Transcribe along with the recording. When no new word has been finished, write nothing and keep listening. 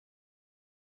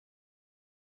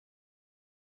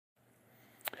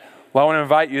Well, I want to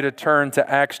invite you to turn to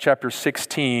Acts chapter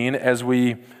 16 as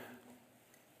we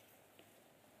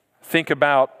think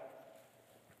about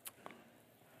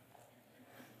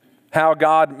how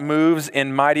God moves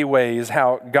in mighty ways,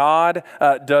 how God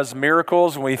does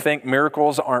miracles when we think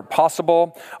miracles aren't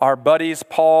possible. Our buddies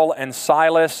Paul and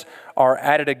Silas are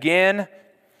at it again.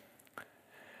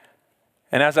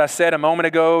 And as I said a moment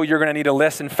ago, you're going to need to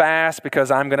listen fast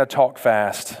because I'm going to talk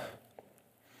fast.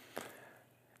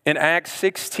 In Acts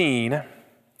 16,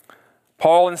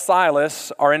 Paul and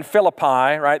Silas are in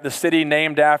Philippi, right? The city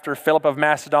named after Philip of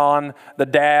Macedon, the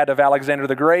dad of Alexander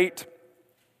the Great.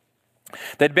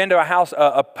 They'd been to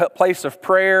a place of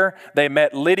prayer. They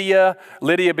met Lydia.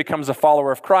 Lydia becomes a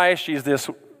follower of Christ. She's this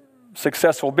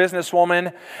successful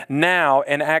businesswoman. Now,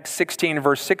 in Acts 16,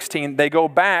 verse 16, they go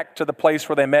back to the place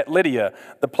where they met Lydia,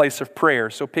 the place of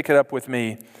prayer. So pick it up with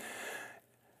me.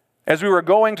 As we were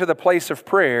going to the place of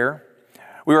prayer,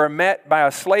 we were met by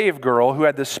a slave girl who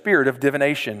had the spirit of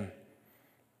divination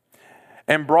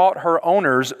and brought her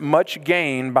owners much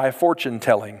gain by fortune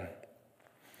telling.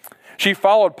 She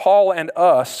followed Paul and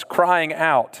us, crying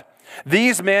out,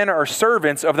 "These men are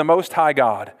servants of the Most High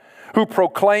God, who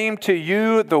proclaim to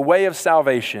you the way of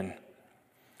salvation."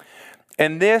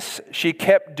 And this she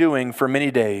kept doing for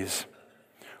many days.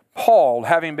 Paul,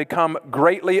 having become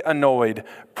greatly annoyed,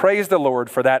 praised the Lord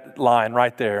for that line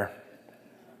right there.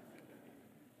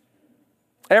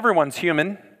 Everyone's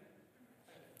human.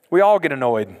 We all get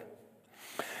annoyed.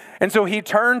 And so he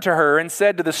turned to her and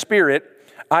said to the spirit,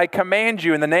 "I command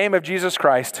you in the name of Jesus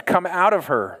Christ to come out of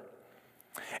her."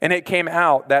 And it came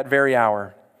out that very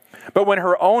hour. But when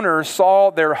her owners saw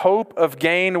their hope of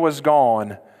gain was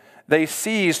gone, they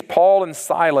seized Paul and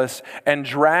Silas and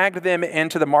dragged them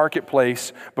into the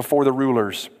marketplace before the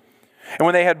rulers. And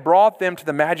when they had brought them to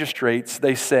the magistrates,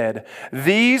 they said,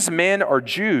 "These men are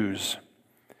Jews,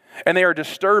 and they are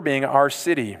disturbing our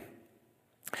city.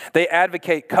 They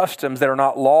advocate customs that are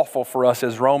not lawful for us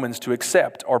as Romans to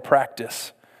accept or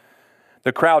practice."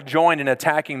 The crowd joined in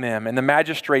attacking them, and the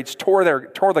magistrates tore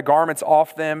the garments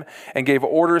off them and gave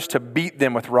orders to beat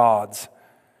them with rods.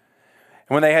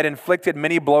 And when they had inflicted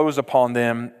many blows upon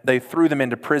them, they threw them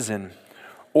into prison,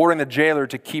 ordering the jailer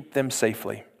to keep them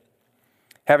safely.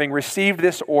 Having received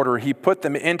this order, he put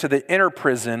them into the inner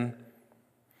prison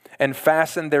and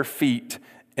fastened their feet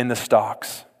in the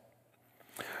stocks.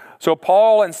 So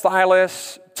Paul and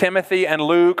Silas, Timothy and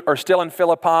Luke are still in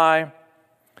Philippi.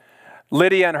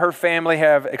 Lydia and her family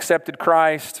have accepted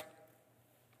Christ.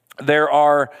 They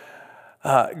go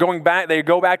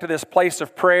back to this place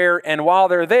of prayer, and while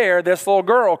they're there, this little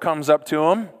girl comes up to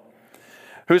them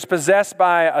who's possessed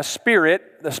by a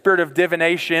spirit, the spirit of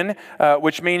divination,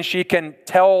 which means she can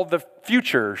tell the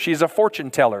future. She's a fortune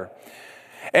teller.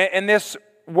 And this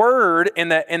word in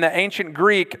the ancient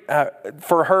Greek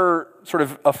for her sort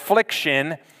of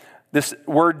affliction, this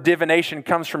word divination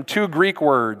comes from two Greek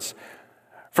words,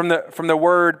 from the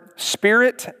word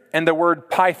spirit and the word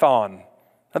python.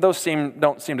 Now those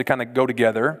don't seem to kind of go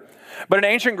together. But in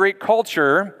ancient Greek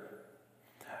culture,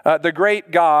 the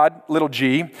great god, little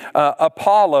g,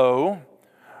 Apollo,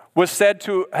 was said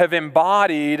to have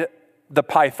embodied the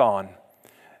python.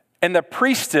 And the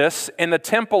priestess in the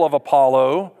temple of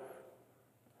Apollo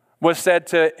was said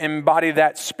to embody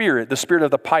that spirit, the spirit of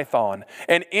the python.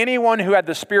 And anyone who had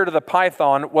the spirit of the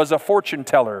python was a fortune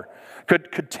teller,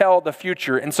 could tell the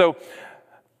future. And so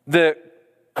the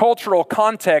cultural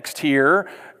context here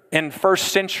in first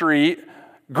century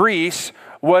Greece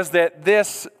was that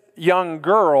this young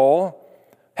girl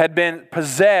had been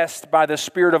possessed by the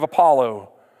spirit of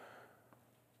Apollo,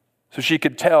 so she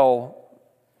could tell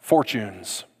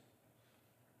fortunes.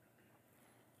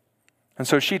 And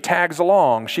so she tags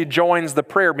along. She joins the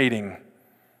prayer meeting.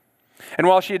 And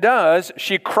while she does,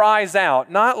 she cries out,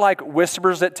 not like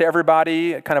whispers it to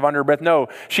everybody, kind of under her breath. No,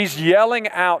 she's yelling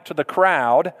out to the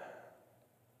crowd,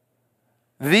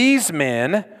 "These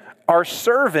men are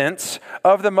servants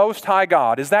of the Most High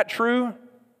God." Is that true?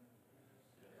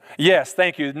 Yes,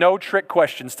 thank you. No trick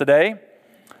questions today.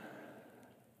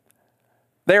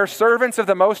 They are servants of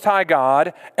the Most High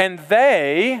God, and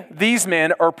these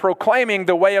men, are proclaiming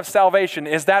the way of salvation.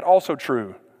 Is that also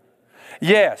true?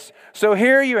 Yes. So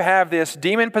here you have this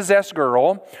demon-possessed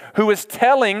girl who is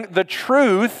telling the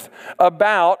truth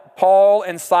about Paul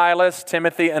and Silas,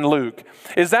 Timothy and Luke.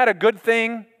 Is that a good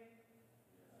thing?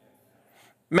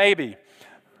 Maybe.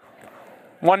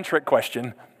 One trick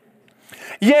question.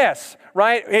 Yes,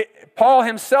 right? Paul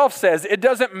himself says it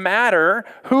doesn't matter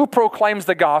who proclaims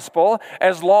the gospel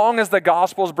as long as the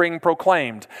gospel is being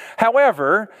proclaimed.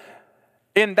 However,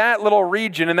 in that little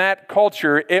region, in that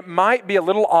culture, it might be a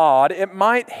little odd. It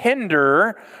might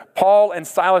hinder Paul and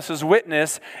Silas's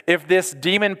witness if this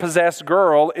demon-possessed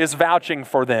girl is vouching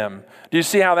for them. Do you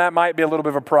see how that might be a little bit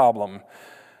of a problem?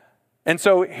 And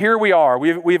so here we are.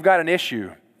 We've got an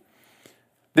issue.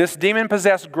 This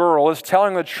demon-possessed girl is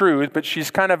telling the truth, but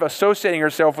she's kind of associating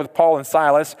herself with Paul and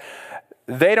Silas.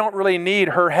 They don't really need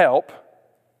her help.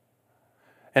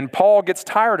 And Paul gets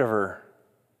tired of her.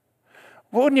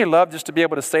 Wouldn't you love just to be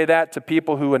able to say that to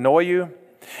people who annoy you?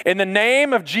 In the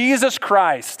name of Jesus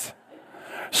Christ,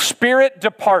 spirit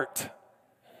depart.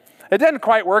 It doesn't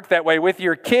quite work that way with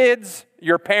your kids,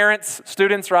 your parents,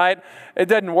 students, right? It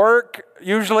doesn't work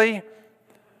usually.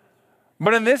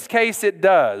 But in this case, it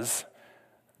does.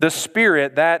 The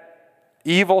spirit, that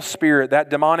evil spirit, that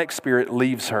demonic spirit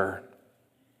leaves her.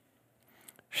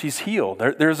 She's healed.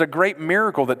 There's a great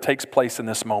miracle that takes place in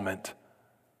this moment.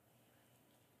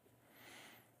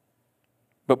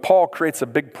 But Paul creates a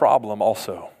big problem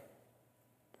also.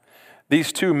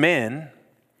 These two men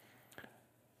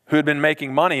who had been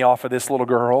making money off of this little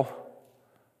girl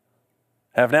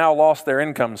have now lost their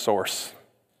income source.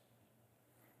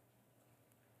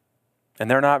 And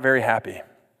they're not very happy.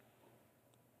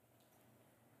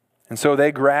 And so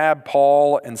they grab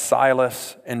Paul and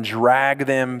Silas and drag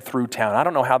them through town. I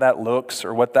don't know how that looks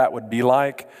or what that would be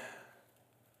like.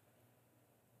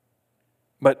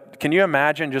 But can you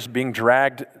imagine just being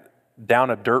dragged down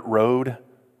a dirt road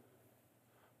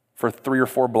for 3 or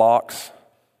 4 blocks?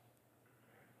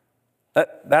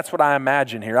 That's what I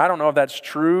imagine here. I don't know if that's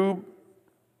true,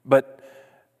 but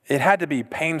it had to be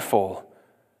painful.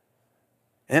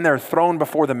 And they're thrown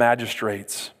before the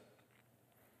magistrates.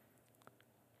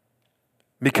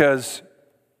 Because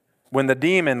when the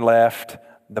demon left,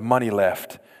 the money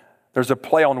left. There's a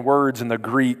play on words in the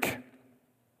Greek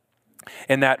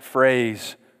in that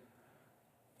phrase.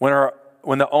 When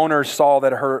the owners saw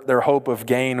that their hope of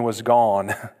gain was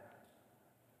gone,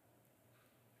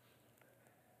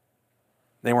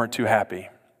 they weren't too happy.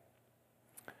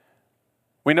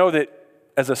 We know that,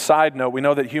 as a side note, we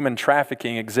know that human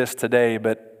trafficking exists today,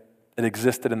 but it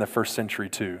existed in the first century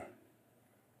too.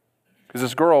 Because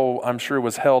this girl, I'm sure,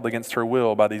 was held against her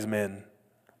will by these men.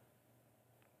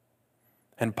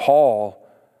 And Paul,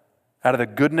 out of the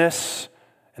goodness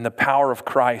and the power of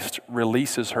Christ,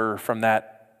 releases her from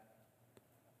that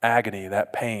agony,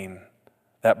 that pain,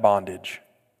 that bondage.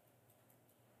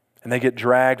 And they get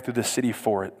dragged through the city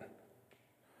for it.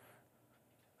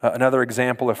 Another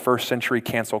example of first century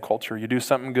cancel culture. You do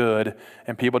something good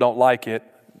and people don't like it,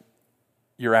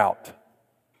 you're out.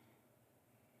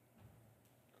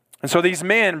 And so these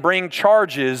men bring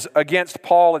charges against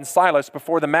Paul and Silas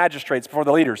before the magistrates, before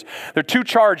the leaders. There are 2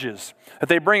 charges that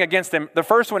they bring against them. The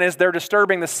first one is they're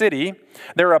disturbing the city.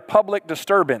 They're a public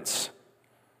disturbance.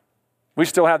 We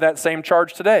still have that same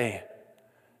charge today.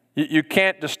 You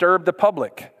can't disturb the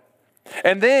public.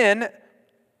 And then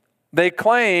they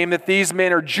claim that these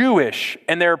men are Jewish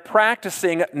and they're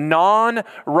practicing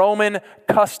non-Roman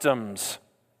customs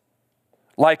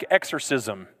like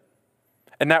exorcism.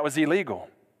 And that was illegal.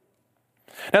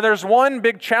 Now, there's one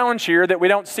big challenge here that we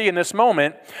don't see in this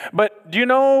moment, but do you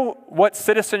know what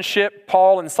citizenship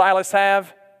Paul and Silas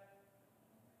have?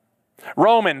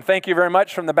 Roman, thank you very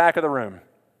much, from the back of the room.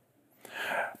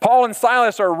 Paul and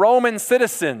Silas are Roman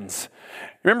citizens.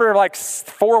 Remember, like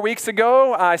 4 weeks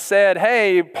ago, I said,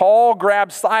 hey, Paul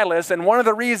grabbed Silas, and one of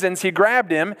the reasons he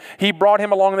grabbed him, he brought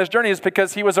him along this journey, is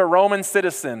because he was a Roman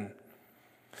citizen.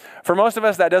 For most of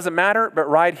us, that doesn't matter, but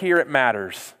right here it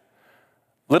matters.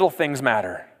 Little things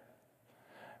matter.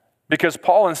 Because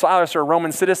Paul and Silas are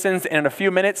Roman citizens, and in a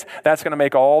few minutes, that's going to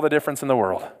make all the difference in the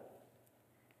world.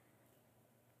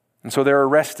 And so they're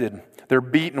arrested, they're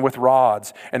beaten with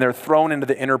rods, and they're thrown into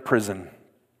the inner prison.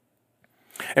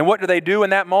 And what do they do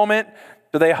in that moment?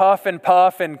 Do they huff and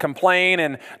puff and complain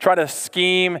and try to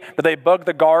scheme? Do they bug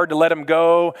the guard to let him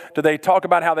go? Do they talk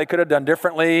about how they could have done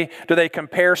differently? Do they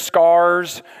compare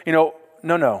scars?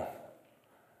 No.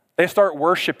 They start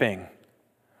worshiping.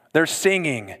 They're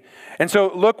singing. And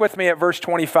so look with me at verse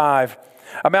 25.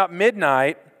 About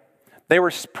midnight, they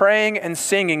were praying and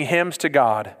singing hymns to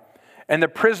God, and the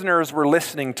prisoners were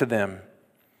listening to them.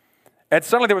 And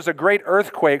suddenly there was a great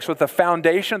earthquake, so that the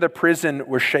foundation of the prison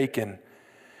was shaken.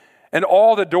 And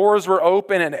all the doors were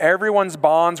open, and everyone's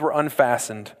bonds were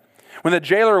unfastened. When the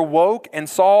jailer woke and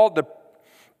saw the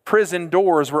prison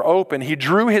doors were open, he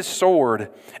drew his sword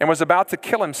and was about to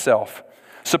kill himself,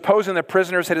 supposing the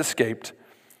prisoners had escaped.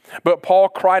 But Paul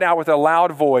cried out with a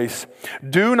loud voice,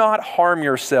 "Do not harm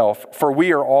yourself, for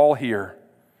we are all here."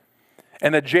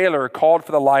 And the jailer called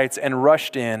for the lights and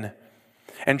rushed in.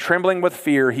 And trembling with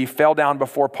fear, he fell down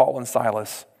before Paul and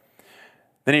Silas.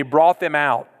 Then he brought them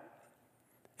out,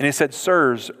 and he said,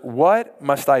 "Sirs, what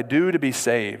must I do to be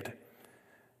saved?"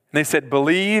 And they said,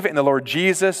 "Believe in the Lord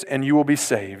Jesus, and you will be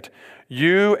saved,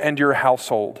 you and your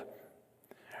household."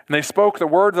 And they spoke the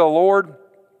word of the Lord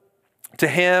to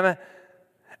him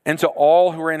and to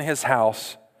all who were in his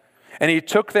house. And he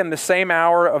took them the same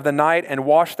hour of the night and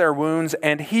washed their wounds,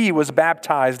 and he was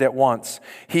baptized at once,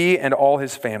 he and all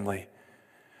his family.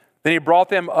 Then he brought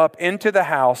them up into the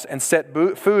house and set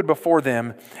food before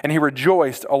them, and he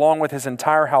rejoiced along with his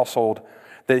entire household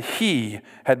that he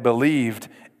had believed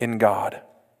in God.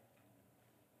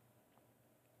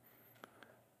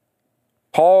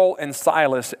 Paul and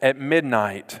Silas at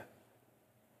midnight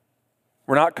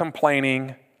were not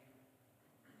complaining.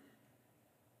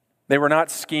 They were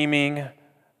not scheming.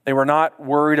 They were not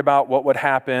worried about what would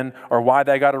happen or why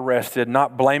they got arrested,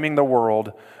 not blaming the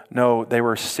world. No, they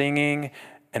were singing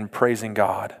and praising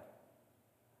God.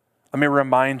 Let me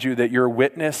remind you that your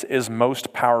witness is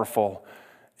most powerful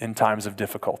in times of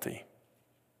difficulty.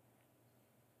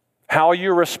 How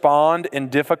you respond in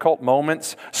difficult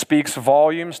moments speaks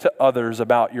volumes to others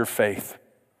about your faith.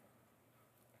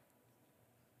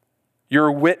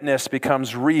 Your witness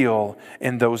becomes real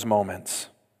in those moments.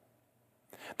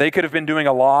 They could have been doing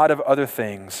a lot of other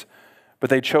things, but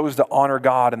they chose to honor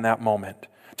God in that moment,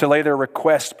 to lay their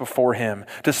requests before him,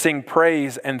 to sing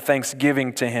praise and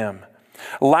thanksgiving to him,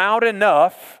 loud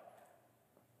enough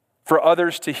for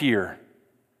others to hear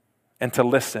and to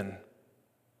listen.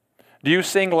 Do you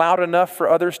sing loud enough for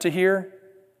others to hear?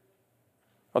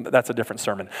 Well, that's a different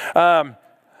sermon. So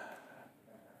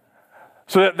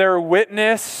that their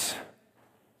witness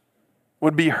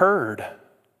would be heard.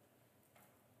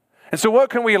 And so what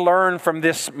can we learn from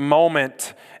this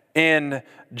moment in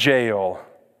jail?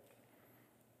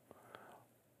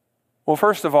 Well,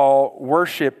 first of all,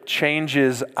 worship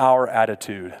changes our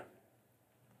attitude.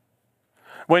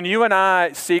 When you and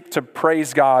I seek to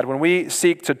praise God, when we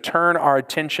seek to turn our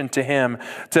attention to him,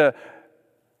 to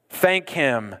thank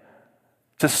him,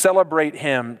 to celebrate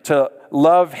him, to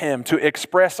love him, to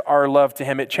express our love to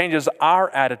him, it changes our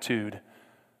attitude.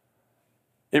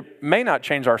 It may not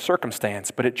change our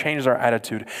circumstance, but it changes our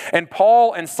attitude. And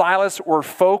Paul and Silas were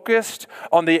focused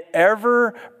on the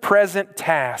ever-present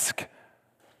task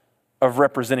of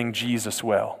representing Jesus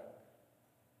well.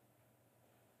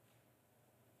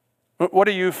 What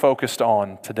are you focused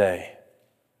on today?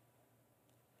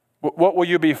 What will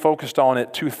you be focused on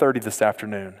at 2:30 this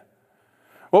afternoon?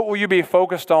 What will you be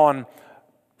focused on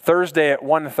Thursday at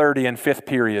 1:30 in fifth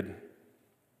period?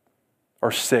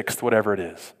 Or sixth, whatever it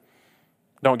is.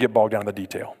 Don't get bogged down in the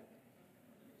detail.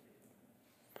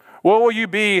 What will you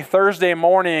be Thursday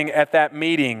morning at that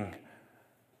meeting?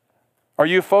 Are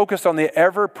you focused on the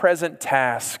ever-present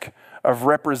task of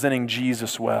representing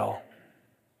Jesus well?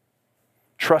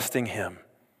 Trusting him,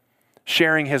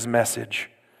 sharing his message,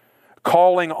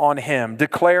 calling on him,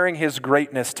 declaring his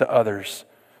greatness to others.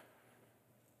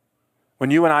 When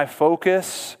you and I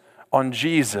focus on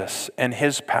Jesus and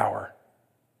his power,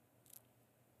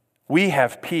 we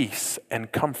have peace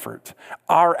and comfort.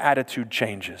 Our attitude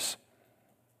changes.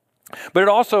 But it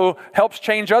also helps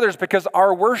change others because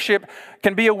our worship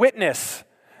can be a witness.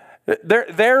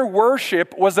 Their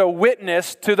worship was a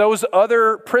witness to those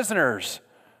other prisoners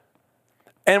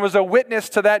and was a witness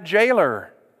to that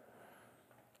jailer.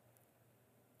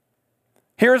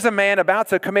 Here's a man about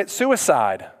to commit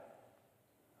suicide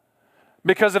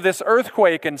because of this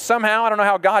earthquake, and somehow, I don't know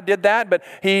how God did that, but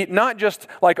he not just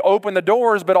like opened the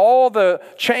doors, but all the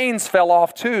chains fell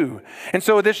off too. And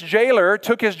so this jailer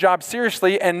took his job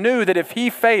seriously and knew that if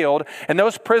he failed and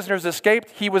those prisoners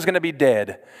escaped, he was going to be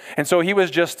dead. And so he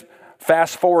was just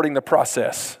fast forwarding the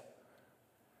process.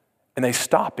 And they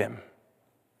stop him.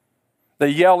 They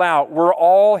yell out, "We're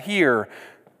all here."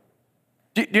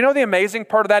 Do you know the amazing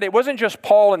part of that? It wasn't just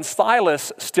Paul and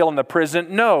Silas still in the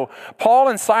prison. No, Paul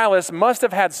and Silas must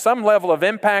have had some level of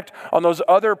impact on those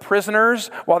other prisoners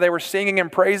while they were singing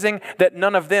and praising that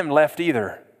none of them left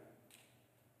either.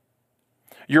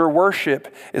 Your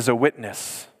worship is a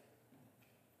witness.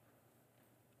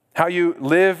 How you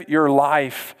live your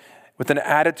life with an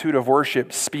attitude of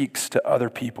worship speaks to other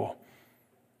people.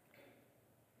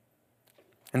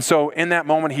 And so in that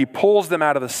moment, he pulls them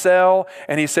out of the cell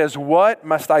and he says, "What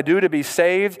must I do to be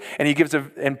saved?"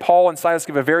 And Paul and Silas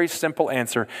give a very simple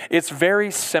answer. It's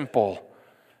very simple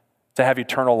to have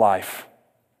eternal life.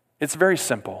 It's very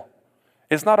simple.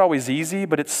 It's not always easy,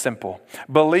 but it's simple.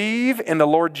 Believe in the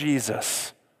Lord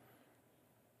Jesus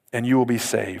and you will be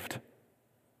saved.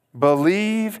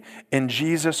 Believe in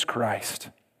Jesus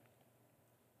Christ.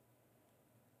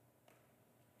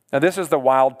 Now, this is the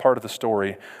wild part of the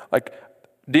story. Like,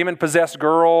 demon-possessed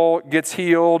girl gets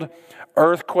healed,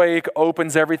 earthquake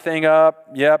opens everything up.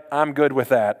 Yep, I'm good with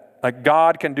that. Like,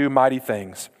 God can do mighty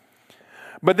things.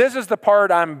 But this is the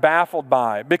part I'm baffled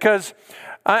by, because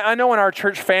I know in our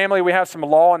church family we have some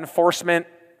law enforcement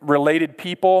related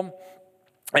people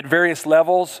at various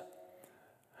levels.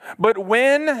 But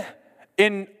when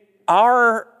in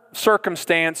our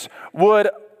circumstance would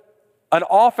an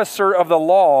officer of the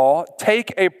law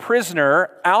take a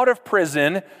prisoner out of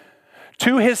prison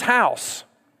to his house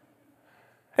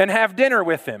and have dinner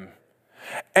with him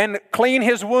and clean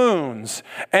his wounds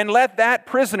and let that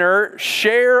prisoner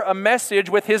share a message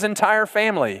with his entire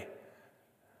family?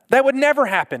 That would never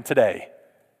happen today.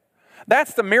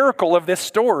 That's the miracle of this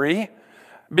story.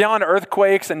 Beyond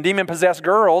earthquakes and demon-possessed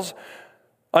girls,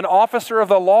 an officer of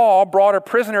the law brought a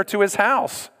prisoner to his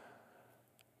house.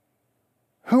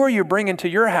 Who are you bringing to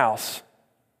your house?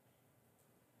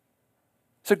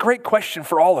 It's a great question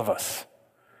for all of us.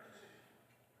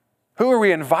 Who are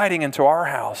we inviting into our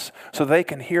house so they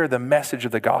can hear the message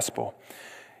of the gospel?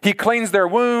 He cleans their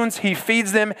wounds, he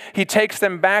feeds them, he takes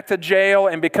them back to jail,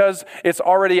 and because it's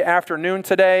already afternoon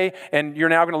today and you're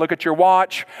now going to look at your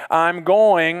watch, I'm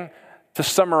going to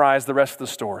summarize the rest of the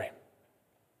story.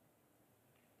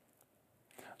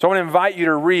 So I want to invite you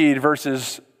to read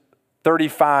verses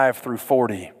 35 through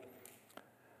 40.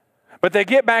 But they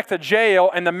get back to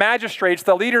jail, and the magistrates,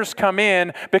 the leaders, come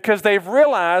in because they've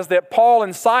realized that Paul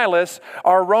and Silas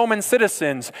are Roman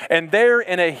citizens, and they're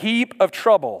in a heap of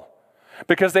trouble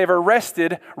because they've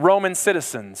arrested Roman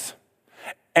citizens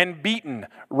and beaten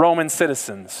Roman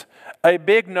citizens. A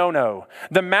big no-no.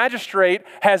 The magistrate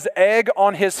has egg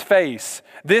on his face.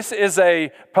 This is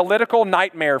a political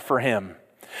nightmare for him.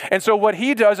 And so what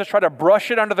he does is try to brush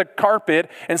it under the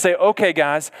carpet and say, okay,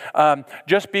 guys,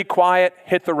 just be quiet,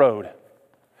 hit the road.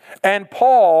 And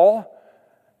Paul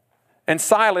and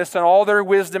Silas and all their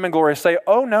wisdom and glory say,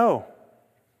 oh, no.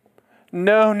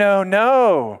 No, no,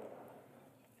 no.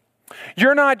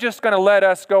 You're not just going to let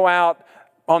us go out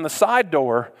on the side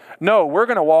door. No, we're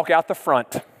going to walk out the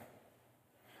front.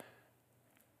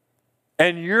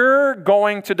 And you're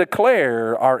going to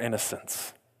declare our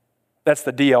innocence. That's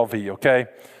the DLV, okay?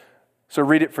 So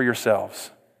read it for yourselves.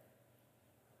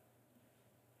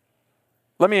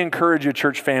 Let me encourage you,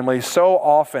 church family, so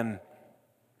often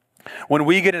when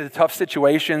we get into tough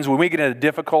situations, when we get into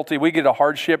difficulty, we get a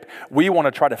hardship, we want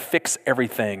to try to fix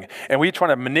everything. And we try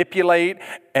to manipulate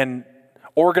and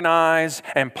organize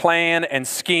and plan and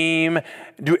scheme,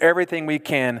 do everything we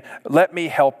can. Let me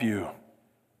help you.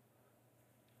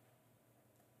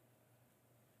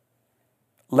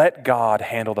 Let God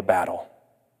handle the battle.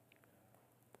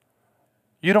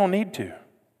 You don't need to.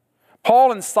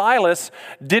 Paul and Silas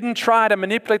didn't try to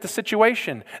manipulate the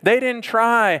situation. They didn't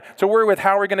try to worry with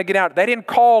how we're going to get out. They didn't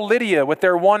call Lydia with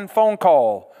their one phone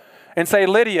call and say,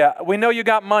 Lydia, we know you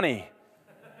got money.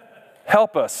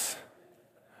 Help us.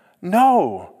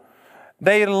 No.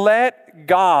 They let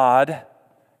God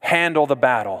handle the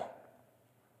battle.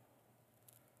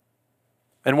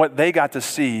 And what they got to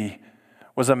see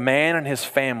was a man and his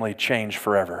family changed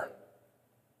forever.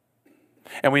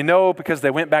 And we know because they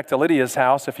went back to Lydia's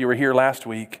house, if you were here last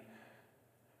week,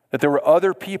 that there were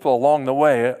other people along the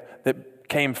way that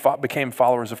became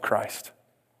followers of Christ.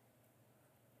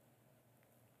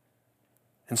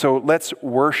 And so let's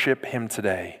worship him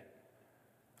today.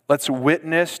 Let's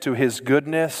witness to his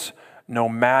goodness no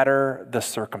matter the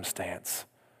circumstance.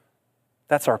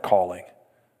 That's our calling.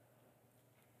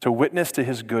 To witness to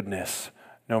his goodness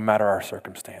no matter our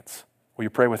circumstance. Will you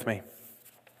pray with me?